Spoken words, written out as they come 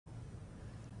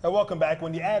And welcome back.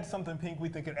 When you add something pink, we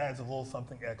think it adds a little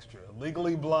something extra.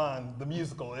 Legally Blonde, the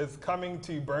musical, is coming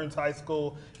to Byrnes High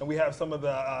School, and we have some of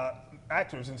the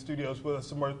actors in studios with us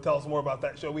to tell us more about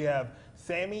that show. We have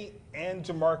Sammy and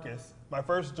Jamarcus, my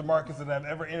first Jamarcus that I've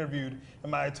ever interviewed in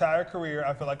my entire career.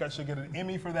 I feel like I should get an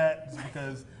Emmy for that just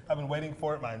because I've been waiting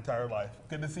for it my entire life.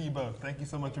 Good to see you both. Thank you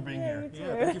so much for being here.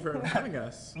 Yeah, thank you for having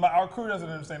us. Our crew doesn't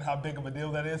understand how big of a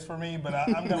deal that is for me, but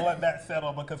I'm going to let that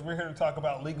settle because we're here to talk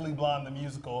about Legally Blonde, the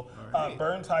musical. Right.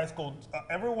 Byrnes High School,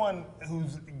 everyone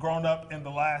who's grown up in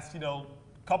the last,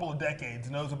 couple of decades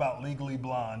knows about Legally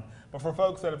Blonde. But for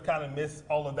folks that have kind of missed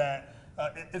all of that,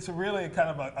 it's really kind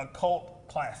of a cult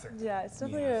classic. Yeah, it's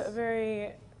definitely a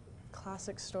very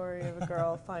classic story of a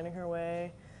girl finding her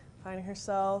way, finding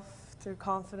herself through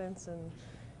confidence and,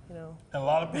 And a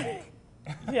lot of pink.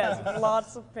 Yes,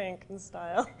 lots of pink and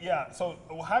style. Yeah, so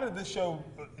how did this show,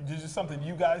 is this something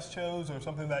you guys chose or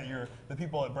something that the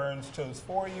people at Byrnes chose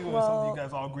for you, or something you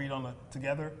guys all agreed on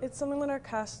together? It's something that our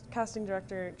casting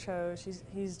director chose.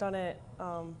 He's done it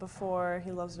before,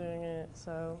 he loves doing it,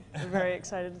 so we're very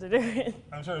excited to do it.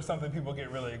 I'm sure it's something people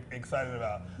get really excited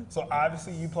about. So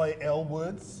obviously you play Elle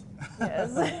Woods.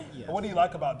 Yes. Yes. What do you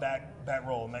like about that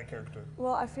role and that character?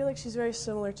 Well, I feel like she's very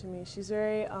similar to me. She's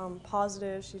very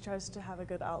positive. She tries to have a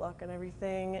good outlook and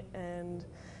everything, and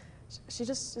she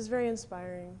just is very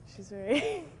inspiring. She's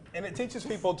very... And it teaches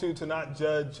people to not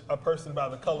judge a person by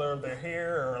the color of their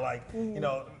hair or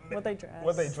what they dress.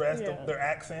 What they dress, their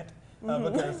accent,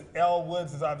 because Elle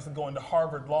Woods is obviously going to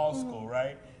Harvard Law School,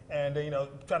 right? And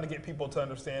trying to get people to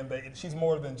understand that she's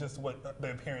more than just what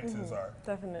the appearances are.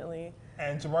 Definitely.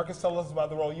 And Jamarcus, tell us about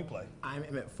the role you play. I'm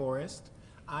Emmett Forrest.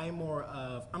 I'm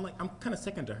kind of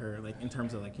second to her, in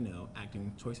terms of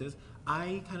acting choices.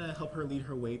 I kind of help her lead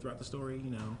her way throughout the story.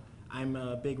 I'm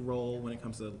a big role when it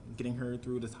comes to getting her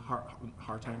through this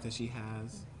hard times that she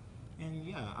has. And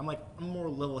yeah, I'm more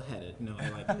level-headed.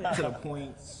 To the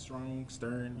point, strong,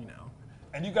 stern.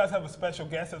 And you guys have a special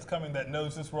guest that's coming that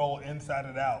knows this role inside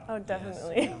and out. Oh,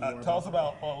 definitely. Yes. Tell us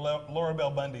about Laura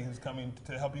Bell Bundy, who's coming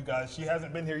to help you guys. She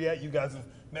hasn't been here yet. You guys have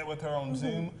met with her on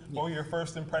Zoom. What were your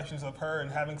first impressions of her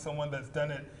and having someone that's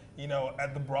done it,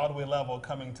 at the Broadway level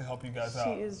coming to help you guys out?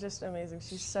 She is just amazing.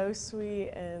 She's so sweet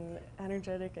and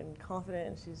energetic and confident,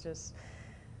 and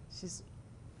she's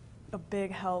a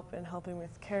big help in helping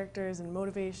with characters and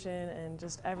motivation and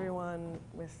just everyone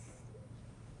with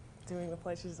doing the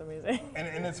play. She's amazing.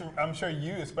 And I'm sure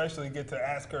you especially get to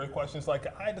ask her questions like,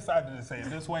 I decided to say it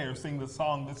this way or sing the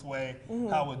song this way.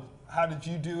 How did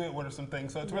you do it? What are some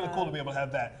things? So it's really cool to be able to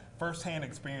have that firsthand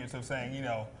experience of saying,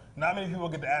 not many people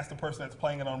get to ask the person that's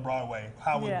playing it on Broadway,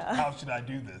 how should I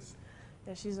do this?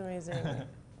 Yeah, she's amazing.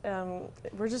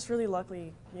 We're just really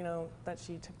lucky, that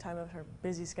she took time out of her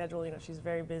busy schedule. She's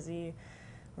very busy.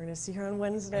 We're going to see her on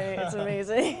Wednesday. It's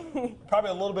amazing.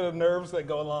 Probably a little bit of nerves that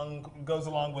goes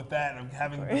along with that, of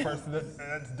having the person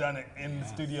that's done it in the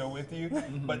studio with you.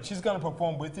 But she's going to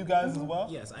perform with you guys as well?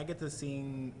 Yes, I get to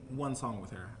sing one song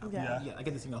with her. Yeah, I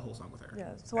get to sing a whole song with her.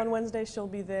 Yeah, so on Wednesday she'll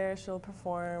be there. She'll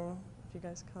perform. If you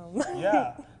guys come.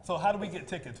 Yeah. So how do we get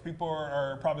tickets? People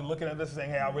are probably looking at this and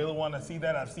saying, hey, I really want to see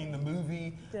that. I've seen the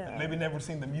movie, maybe never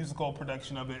seen the musical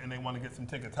production of it, and they want to get some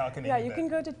tickets. How can they do that? Yeah, you can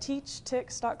go to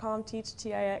teachtix.com,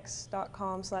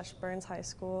 teachtix.com/Byrnes High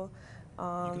School.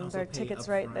 There are tickets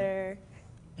right there.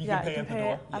 You can pay at the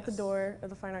door? At the door of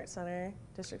the Fine Arts Center,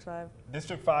 District 5.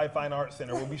 District 5 Fine Arts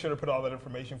Center. We'll be sure to put all that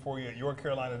information for you at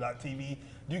yourcarolina.tv.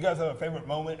 Do you guys have a favorite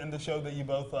moment in the show that you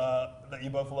both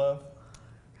love?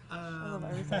 I love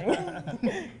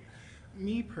everything.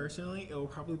 Me personally, it will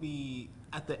probably be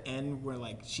at the end where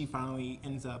she finally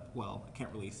ends up. Well, I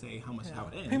can't really say how it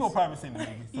ends. People probably seen the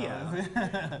movie. So.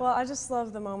 Yeah. Well, I just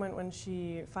love the moment when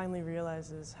she finally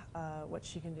realizes what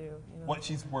she can do. What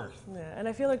she's worth. Yeah, and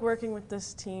I feel like working with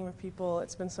this team of people,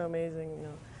 it's been so amazing.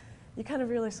 You kind of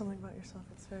realize something about yourself.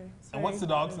 It's very. And what's the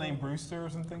dog's name? Brewster or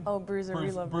something? Oh, Bruiser.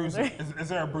 We love Bruiser. Is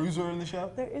there a Bruiser in the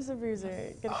show? There is a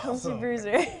Bruiser. Get come see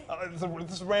Bruiser.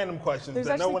 It's random questions There's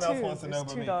that no one two. else wants to know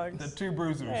but two me. dogs. The two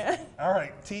Bruisers. Yeah. All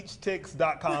right,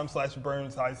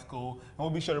 teachtix.com/Byrnes High School. And we'll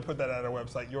be sure to put that at our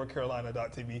website,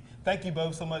 yourcarolina.tv. Thank you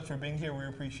both so much for being here. We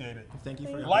appreciate it. Thank you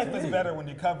for your Life is better when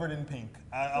you're covered in pink.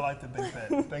 I like to think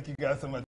that. Thank you guys so much.